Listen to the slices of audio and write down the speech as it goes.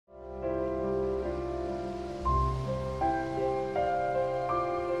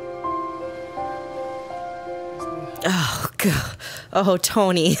Oh, God. Oh,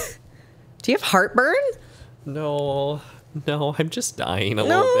 Tony. Do you have heartburn? No, I'm just dying a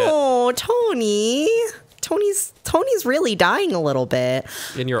little No, Tony. Tony's really dying a little bit.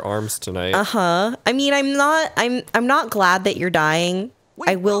 bit. In your arms tonight. Uh-huh. I mean, I'm not glad that you're dying.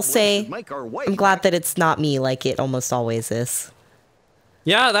 I will say I'm glad that it's not me like it almost always is.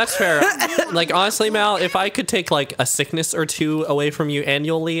 Yeah, that's fair. Like, honestly, Mal, if I could take, like, a sickness or two away from you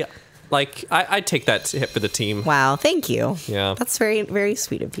annually, like, I'd take that hit for the team. Wow, thank you. Yeah. That's very, very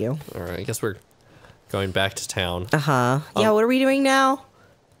sweet of you. All right, I guess we're going back to town. Uh-huh. Yeah, what are we doing now?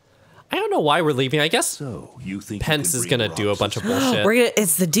 I don't know why we're leaving. I guess So, you think Pence is gonna do a bunch of bullshit.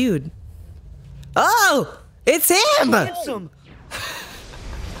 It's the dude. Oh, it's him. Handsome.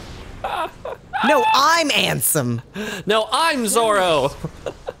 No, I'm Ansem. No, I'm Zorro.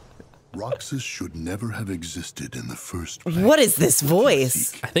 Roxas should never have existed in the first place. What is this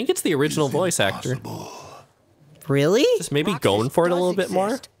voice? I think it's the original voice actor. Impossible. Really? Just maybe Roxas going for it a does little bit more.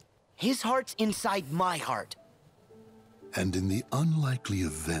 exist. His heart's inside my heart. And in the unlikely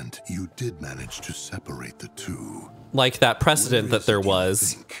event you did manage to separate the two, Like that precedent where that is there it you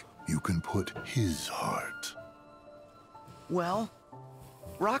was. think you can put his heart. Well,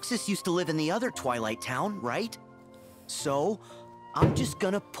 Roxas used to live in the other Twilight Town, right? So, I'm just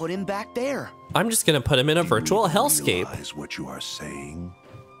gonna put him back there. I'm just gonna put him in a virtual Do you hellscape. realize what you are saying?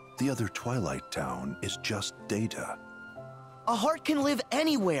 The other Twilight Town is just data. A heart can live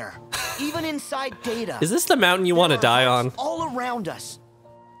anywhere, even inside data. Is this the mountain you want to There are die hearts on? all around us.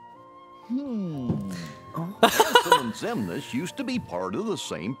 Ansem and Xemnas used to be part of the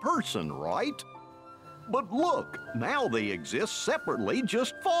same person, right? But look, now they exist separately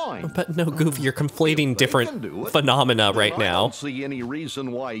just fine. But no, Goofy, you're conflating They can do different it. phenomena Then right I now. don't see any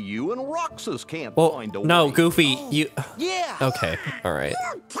reason why you and Roxas can't Well, find a no, way. Goofy, you... Yeah. Okay, all right.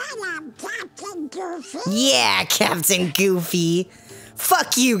 Yeah, Captain Goofy.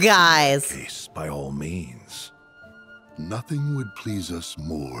 Fuck you guys. Case, by all means. Nothing would please us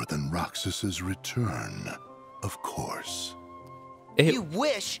more than Roxas's return, of course. It, You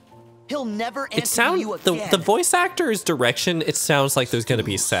wish he'll never it answer sounds... you The again. voice actor's direction, it sounds like there's gonna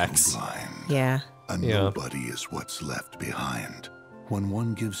be Still so sex. blind. Yeah. A Yeah. nobody is what's left behind when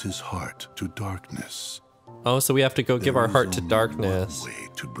one gives his heart to darkness. Oh, so we have to go give There our is heart to only darkness. one way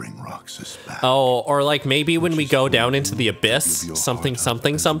to bring Roxas back. Oh, or like maybe when Which we is go for down you into the to abyss, give your something, heart up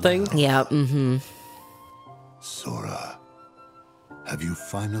something, as something. well. Yeah, mm-hmm. Sora, have you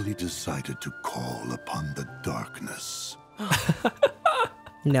finally decided to call upon the darkness?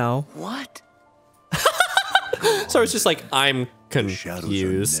 No. What? So it's just like, I'm The shadows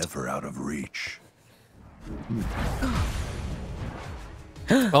confused. are never out of reach.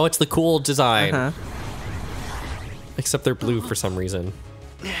 Oh, it's the cool design. Uh-huh. Except they're blue for some reason.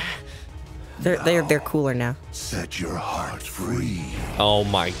 They're cooler now. Set your heart free. Oh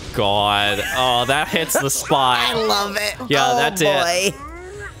my god. Oh, that hits the spot. Love it. Yeah, oh, that's boy. it.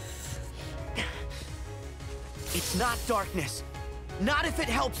 It's not darkness. Not if it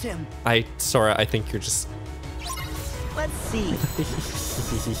helps him. Sora, I think you're just... Let's see.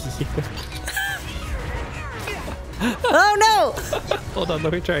 Oh no! Hold on,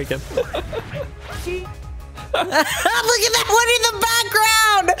 let me try again. Look at that one in the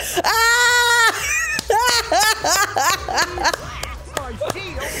background! Ah!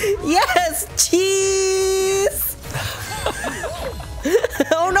 Yes, cheese!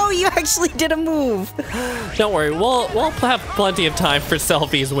 Oh no, you actually did a move. Don't worry, we'll have plenty of time for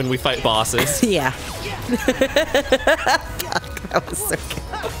selfies when we fight bosses. Yeah. Fuck, that was so good.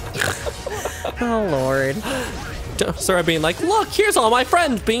 Oh lord. Sora being like, look, here's all my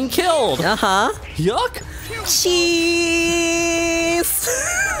friends being killed. Uh-huh. Yuck. Cheese!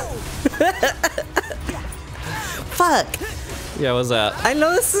 Fuck. Yeah, what's that? I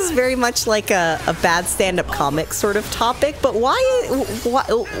know this is very much like a bad stand-up comic sort of topic, but why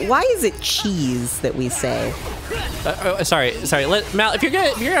is it cheese that we say? Sorry. Mal, if you're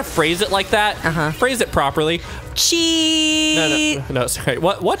gonna phrase it like that, phrase it properly. Cheese! No, sorry.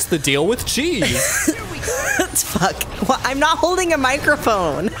 What's the deal with cheese? Fuck. Well, I'm not holding a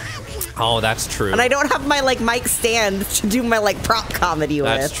microphone, Oh, that's true. and I don't have my like mic stand to do my like prop comedy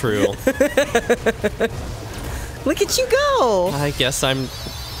That's with. true. Look at you go, I guess I'm... Yep.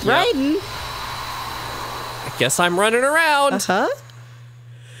 riding. I guess I'm running around. Huh?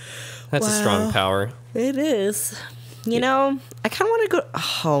 That's a strong power. It is. You know, I kind of want to go.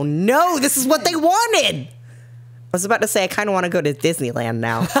 Oh no, this is what they wanted. I was about to say I kind of want to go to Disneyland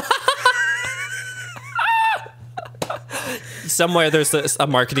now. somewhere there's a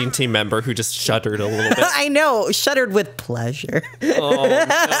marketing team member who just shuddered a little bit. I know, shuddered with pleasure. Oh,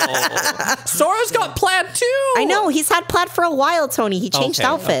 no. Sora's got plaid too. I know, he's had plaid for a while, Tony. He changed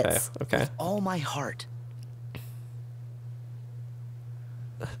outfits. Okay. All my heart.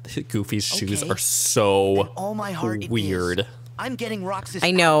 Goofy's shoes are so All my heart weird. It is. I'm getting Roxas. I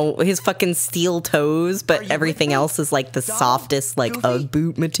know, his fucking steel toes, but everything else is like the softest, like Ugg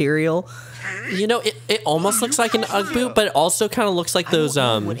boot material. You know, it almost looks like an Ugg boot, but it also kind of looks like those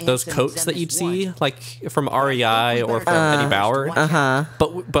coats that you'd see like from REI or from Eddie Bauer.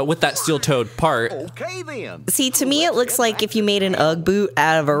 But with that steel-toed part. Okay then. See, to me, it looks like if you made an Ugg boot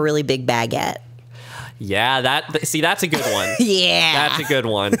out of a really big baguette. Yeah, that's a good one. Yeah. That's a good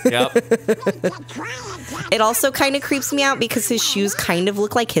one. Yep. It also kind of creeps me out because his shoes kind of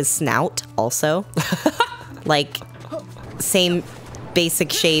look like his snout also. Like, same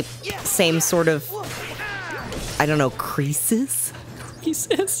basic shape, same sort of, I don't know, creases?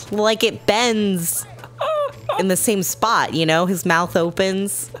 Creases? Like it bends in the same spot, you know? His mouth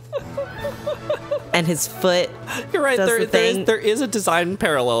opens and his foot You're right, does the thing. there is a design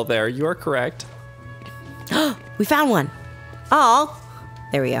parallel there. You are correct. We found one. Oh,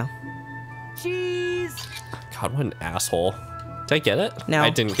 there we go. Jeez. God, what an asshole. Did I get it? No. I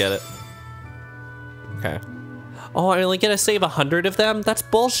didn't get it. Okay. Oh, I only get to save 100 of them? That's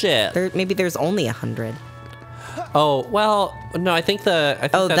bullshit. Maybe there's only 100. Oh, well, no, I think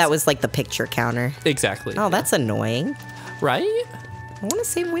that was like the picture counter. Exactly. Oh, that's annoying. Right? I want to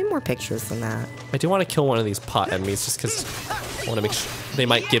save way more pictures than that. I do want to kill one of these pot enemies just because I want to make sure they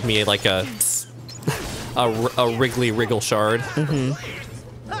might give me like a Wriggly Wriggle shard.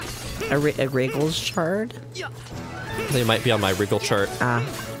 A Wriggles shard? They might be on my Wriggle chart.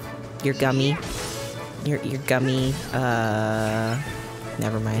 Your gummy. Your gummy,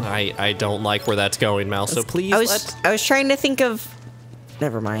 never mind. I don't like where that's going, Mal, so please I was trying to think of,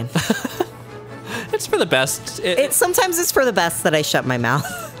 never mind. It's for the best. Sometimes it's for the best that I shut my mouth.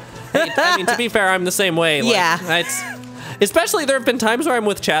 I mean, to be fair, I'm the same way. Like, yeah. Especially there have been times where I'm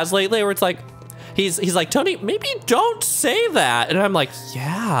with Chaz lately where it's like, he's like, Tony, maybe don't say that. And I'm like,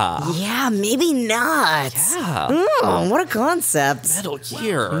 yeah. Yeah, maybe not. Yeah. What a concept. Metal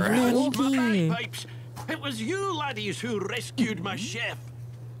Gear. Hold my bagpipes. It was you laddies who rescued my chef.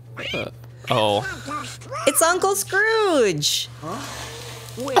 Oh. It's Uncle Scrooge.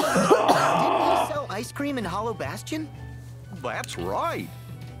 Wait, didn't he sell ice cream in Hollow Bastion? That's right.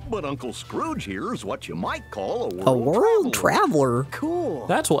 But Uncle Scrooge here is what you might call A world traveler. Cool.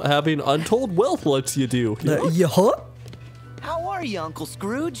 That's what having untold wealth lets you do. Yeah. How are you, Uncle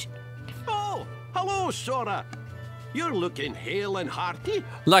Scrooge? Oh, hello, Sora. You're looking hale and hearty.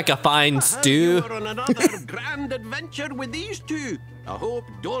 Like a fine stew. You're on another grand adventure with these two. I hope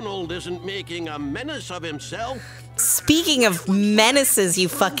Donald isn't making a menace of himself. Speaking of menaces, you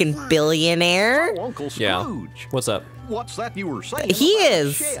fucking billionaire. Oh, Uncle Scrooge. Yeah. What's up? What's that you were saying? He about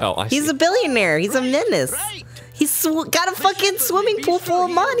is. the chef? Oh, I He's see. a billionaire. He's a menace. Right. He's got a fucking swimming pool full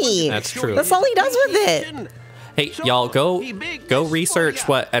of money. That's true. That's all he does with it. Hey, y'all, go research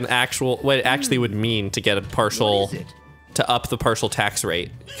what it actually would mean to get a partial, to up the partial tax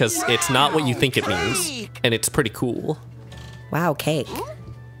rate, because it's not what you think it means, and it's pretty cool. Wow, cake.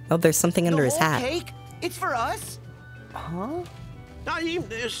 Oh, there's something under his hat. Cake? It's for us? Now,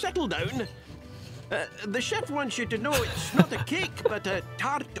 settle down. The chef wants you to know it's not a cake, but a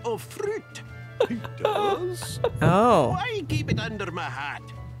tart of fruit. Does? Oh. Why keep it under my hat?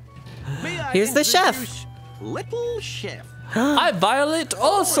 May I Here's the chef. introduce Little Chef. I violate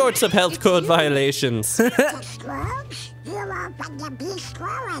all sorts of health code violations. Scrooge, you open the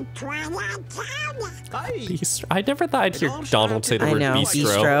bistro in Twilight Town. I never thought I'd hear Donald say the I word know,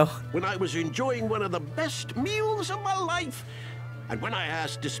 bistro. When I was enjoying one of the best meals of my life. And when I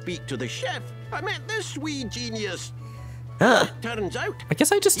asked to speak to the chef, I met this wee genius. It turns out, I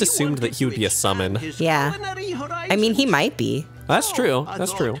guess I just assumed that he would be a summon. Yeah. I mean, he might be. That's true. I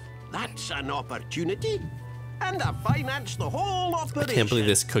That's thought, true. That's an opportunity. And I financed the whole operation. I can't believe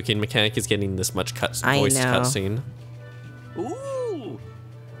this cooking mechanic is getting this much voice I know. cutscene. Ooh,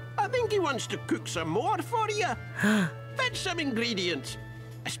 I think he wants to cook some more for you. Fetch some ingredients,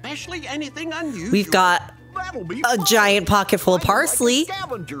 especially anything unusual. We've got That'll be a fun. giant pocket full of Like a parsley.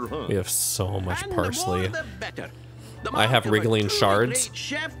 scavenger hunt. We have so much And parsley. The more, the better. The I have mark of a wriggling truly shards. great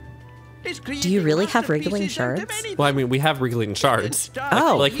chef is Do you really have creating wriggling masterpieces out of shards? anything. Well, I mean, we have wriggling shards.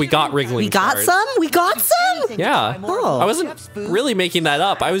 Oh. Like, we got wriggling We got shards. some? We got some? Yeah. Oh. I wasn't really making that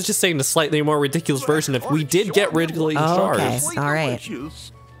up. I was just saying a slightly more ridiculous version of we did get wriggling Oh, okay. shards. All right.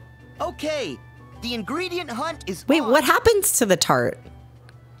 Delicious. Okay, the ingredient hunt is Wait, on. what happens to the tart?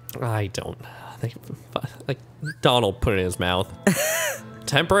 I don't. Like Donald put it in his mouth.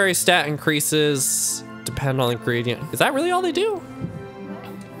 Temporary stat increases depend on ingredient. Is that really all they do?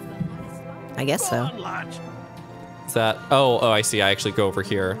 I guess so. Come on, lads. Is that? Oh, I see. I actually go over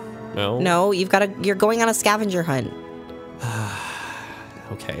here. No. No, you're going on a scavenger hunt.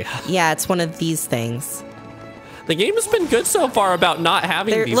 Okay. Yeah, it's one of these things. The game has been good so far about not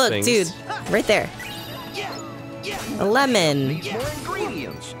having these Look, things. dude, right there. A lemon. More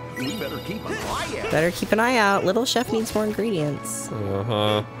ingredients. We better keep an eye out. Better keep an eye out. Little chef needs more ingredients.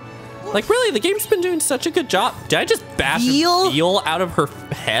 Like, really, the game's been doing such a good job. Did I just bash veal out of her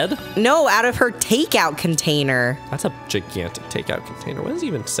head? No, out of her takeout container. That's a gigantic takeout container. What does it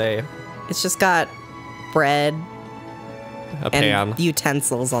even say? It's just got bread A pan. and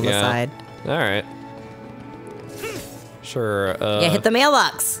utensils on the side. All right. Sure. Yeah, hit the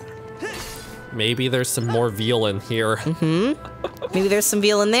mailbox. Maybe there's some more veal in here. Maybe there's some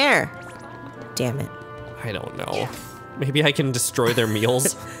veal in there. Damn it. I don't know. Maybe I can destroy their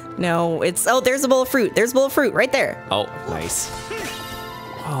meals. No, oh, there's a bowl of fruit. There's a bowl of fruit right there. Oh, nice.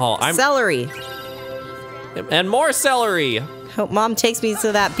 Oh, Celery. And more celery. Hope mom takes me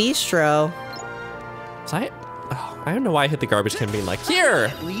to that bistro. I don't know why I hit the garbage can being like,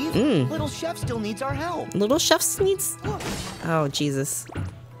 here. Leave? Little chef still needs our help. Little chefs needs. Oh, Jesus.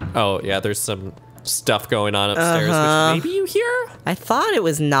 Oh, yeah, there's some stuff going on upstairs, which maybe you hear? I thought it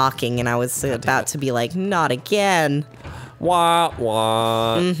was knocking, and I was about to be like, not again. Wah,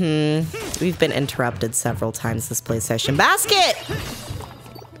 wah. We've been interrupted several times this play session. Basket!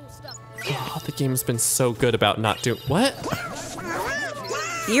 Oh, the game's been so good about not doing... What?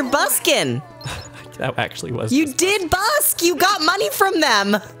 You're busking. That actually was... You did busk. You got money from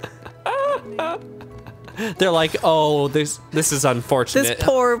them. They're like, oh, this is unfortunate. This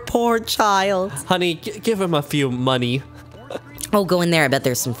poor child. Honey, give him a few money. Oh, go in there. I bet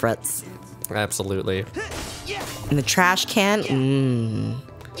there's some fruits. Absolutely. In the trash can.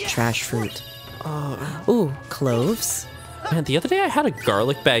 Trash fruit. Ooh, cloves. Man, the other day I had a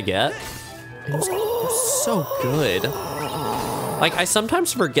garlic baguette. It was so good. Like, I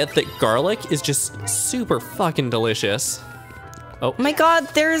sometimes forget that garlic is just super fucking delicious. Oh my God,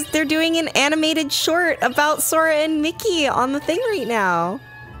 they're doing an animated short about Sora and Mickey on the thing right now.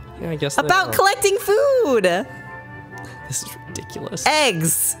 Yeah, I guess about collecting food. This is ridiculous.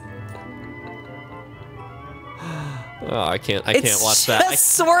 Eggs. Oh, I can't watch that. It's just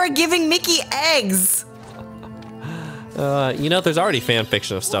Sora giving Mickey eggs. You know, there's already fan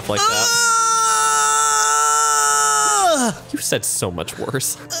fiction of stuff like that. You said so much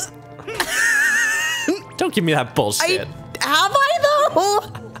worse. Don't give me that bullshit. Have I though?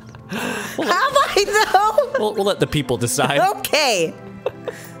 Have I though? We'll let the people decide. Okay.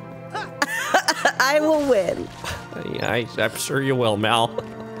 I will win. Yeah, I'm sure you will, Mal.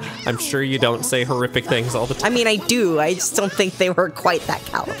 I'm sure you don't say horrific things all the time. I mean, I do. I just don't think they were quite that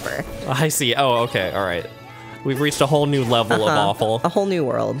caliber. I see. Oh, okay. All right. We've reached a whole new level of awful. A whole new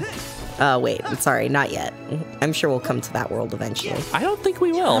world. Wait, I'm sorry, not yet. I'm sure we'll come to that world eventually. I don't think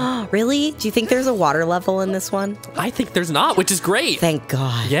we will. Really? Do you think there's a water level in this one? I think there's not, which is great. Thank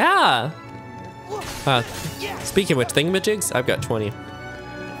God. Yeah. Speaking of which, thingamajigs, I've got 20.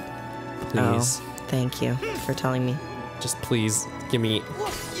 Please. Oh, thank you for telling me. Just please give me...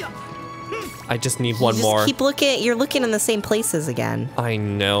 I just need one more. Keep looking. You're looking in the same places again. I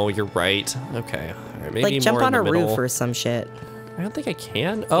know, you're right. Okay. All right, maybe like jump more on in a the middle. roof or some shit. I don't think I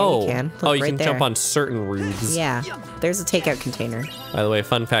can. Oh, you can. Oh, Look, you right can there. jump on certain roofs. Yeah, there's a takeout container. By the way,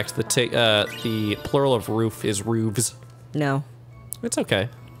 fun fact: the plural of roof is roofs. No. It's okay.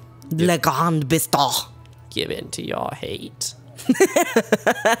 Le Grand Bistro. Give in to your hate.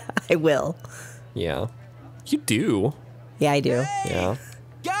 I will. Yeah, you do. Yeah, I do. Yeah.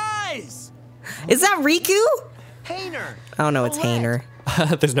 Guys! Is that Riku? Hayner! Oh no, it's Hayner.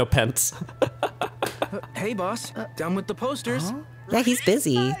 There's no pence. Hey, boss. Done with the posters. Yeah, he's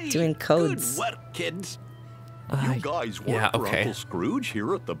busy doing codes. Good work, kids. You guys work yeah, for okay. Uncle Scrooge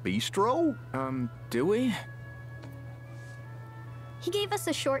here at the bistro? Do we? He gave us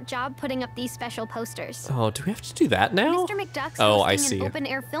a short job putting up these special posters. Oh, do we have to do that now? Mr. McDuck's Oh, I hosting see. an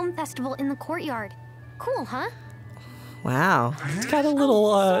open-air film festival in the courtyard. Cool, huh? Wow. It's got a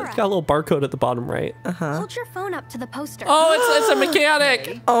little, it's got a little barcode at the bottom right. Hold your phone up to the poster. Oh, it's a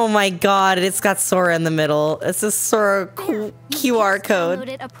mechanic. Oh my God, it's got Sora in the middle. It's a Sora QR code.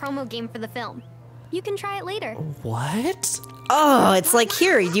 Downloaded a promo game for the film. You can try it later. What? Oh, it's like,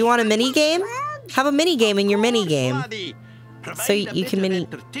 here, do you want a mini game? Have a mini game in your mini game. Buddy. So you can mini,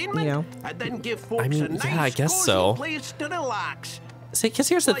 you know. And then give folks I mean, a nice, yeah, I guess cozy so. place to relax. See, because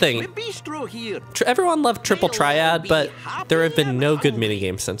here's the thing. My bistro here. Everyone loved Triple Triad, but there have been no good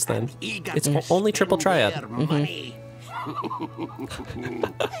minigames since then. It's only Triple Triad. Mm-hmm.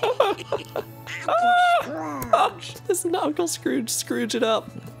 This Uncle Scrooge it up.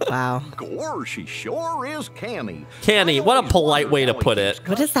 Wow. Gore, she sure is canny. Canny, what a polite way to put it.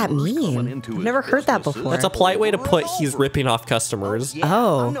 What does that mean? I've never heard that before. That's a polite way to put he's ripping off customers. Yeah,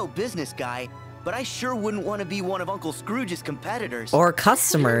 Oh. I'm no business guy, but I sure wouldn't want to be one of Uncle Scrooge's competitors. Or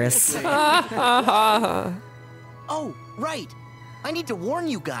customers. Oh, right. I need to warn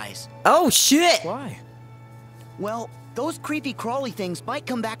you guys. Oh, shit. Why? Well, those creepy crawly things might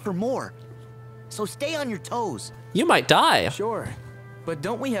come back for more. So stay on your toes. You might die. Sure. But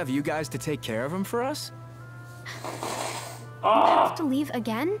don't we have you guys to take care of him for us? Have to leave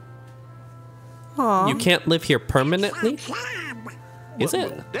again? Aw. You can't live here permanently? Is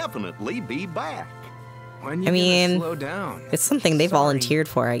it? We'll definitely be back. When you I mean, slow down. It's something they volunteered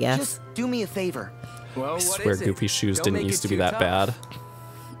for, I guess. Just do me a favor. Well, I what swear is it? Goofy's shoes Don't didn't make used it to be too that tough. bad.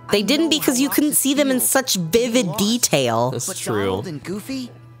 They I didn't know because how you couldn't Roxas see them in feels such to be vivid lost. detail. That's But true. Donald and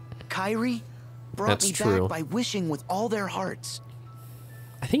Goofy, Kyrie, brought That's me true. back by wishing with all their hearts.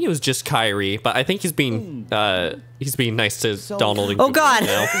 I think it was just Kyrie, but I think he's being nice to So- Donald and Oh, Goofy God.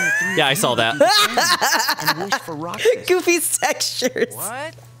 now. Yeah, I saw that. And wish for Roxas. Goofy's textures.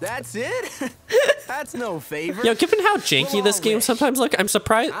 What? That's it? That's no favor. Yo, given how janky We'll this all game wish. sometimes look, I'm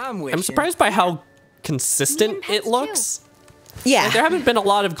surprised. I'm I'm wishing. surprised by how consistent Me and it Pets looks. Yeah. Like, there haven't been a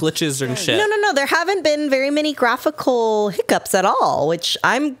lot of glitches and shit. No. There haven't been very many graphical hiccups at all, which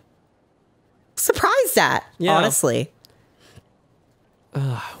I'm surprised at, Yeah. honestly.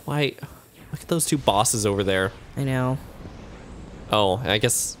 Why? Look at those two bosses over there. I know. Oh, I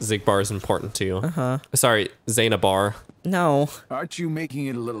guess Zigbar is important too. Sorry, Zainabar. No. Aren't you making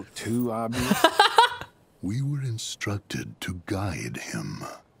it a little too obvious? We were instructed to guide him.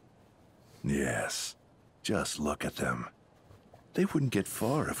 Yes. Just look at them. They wouldn't get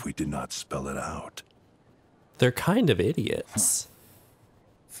far if we did not spell it out. They're kind of idiots.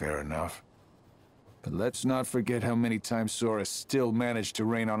 Fair enough. But let's not forget how many times Sora still managed to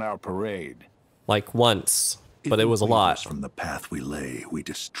rain on our parade. Like once, but If it he was a wavers lot. From the path we lay, we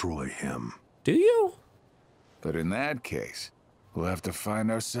destroy him. Do you? But in that case, we'll have to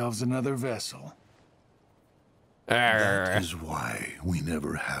find ourselves another vessel. That is why we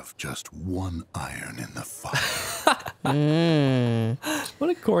never have just one iron in the fire. What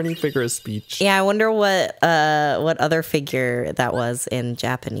a corny figure of speech. Yeah, I wonder what other figure that was in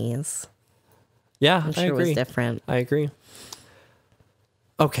Japanese. Yeah, I'm I sure it agree. was different. I agree.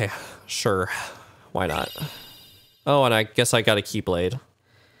 Okay, sure. Why not? Oh, and I guess I got a Keyblade.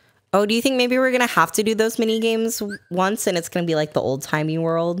 Oh, do you think maybe we're gonna have to do those mini games once, and it's gonna be like the old timey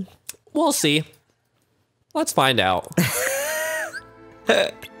world? We'll see. Let's find out.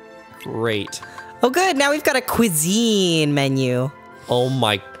 Great. Oh, good. Now we've got a cuisine menu. Oh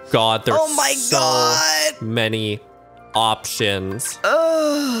my god, there's Oh my so God. many options.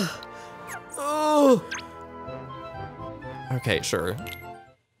 Okay, sure.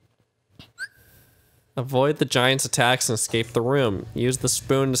 Avoid the giant's attacks and escape the room. Use the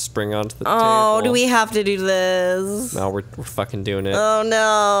spoon to spring onto the table. Oh, do we have to do this? No, we're fucking doing it. Oh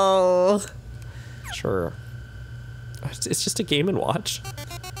no. Sure. It's just a Game & Watch.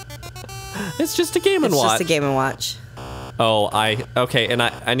 It's just a Game & It's Watch. just a Game & Watch. Oh, okay, and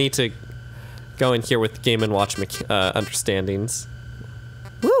I need to go in here with Game & Watch understandings.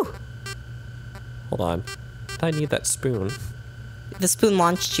 Woo. Hold on. I need that spoon. The spoon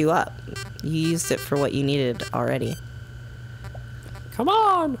launched you up. You used it for what you needed already. Come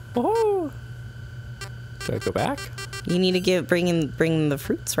on! Whoa. Do I go back? You need to bring the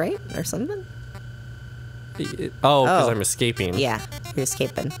fruits, right? Or something? Oh, because Oh. I'm escaping. Yeah, you're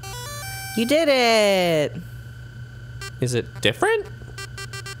escaping. You did it! Is it different?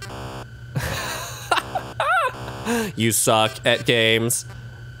 You suck at games.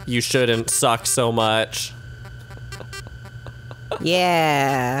 You shouldn't suck so much.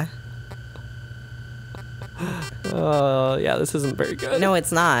 Yeah. Yeah, this isn't very good. No,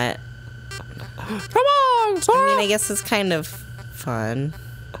 it's not. Come on, Sora! I mean, I guess it's kind of fun.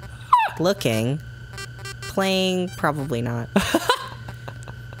 Looking. Playing, probably not.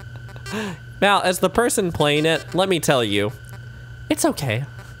 Now, as the person playing it, let me tell you, it's okay.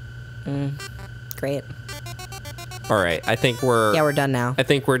 Great. All right, I think we're Yeah, we're done now. I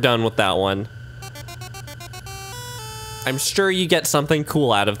think we're done with that one. I'm sure you get something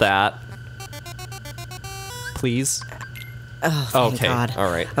cool out of that. Please. Oh, thank Okay, God.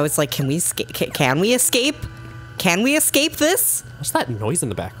 all right. I was like, can we escape? Can we escape? Can we escape this? What's that noise in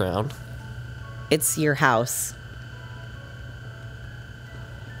the background? It's your house.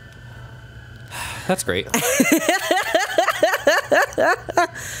 That's great.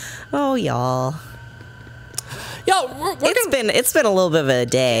 Oh, y'all. Yo, It's been a little bit of a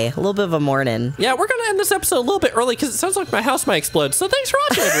day, a little bit of a morning. Yeah, we're gonna end this episode a little bit early because it sounds like my house might explode. So thanks for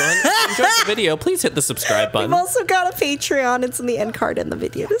watching, everyone. If you enjoyed the video, please hit the subscribe button. We've also got a Patreon. It's in the end card in the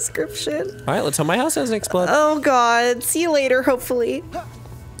video description. All right, let's hope my house doesn't explode. Oh God. See you later, hopefully.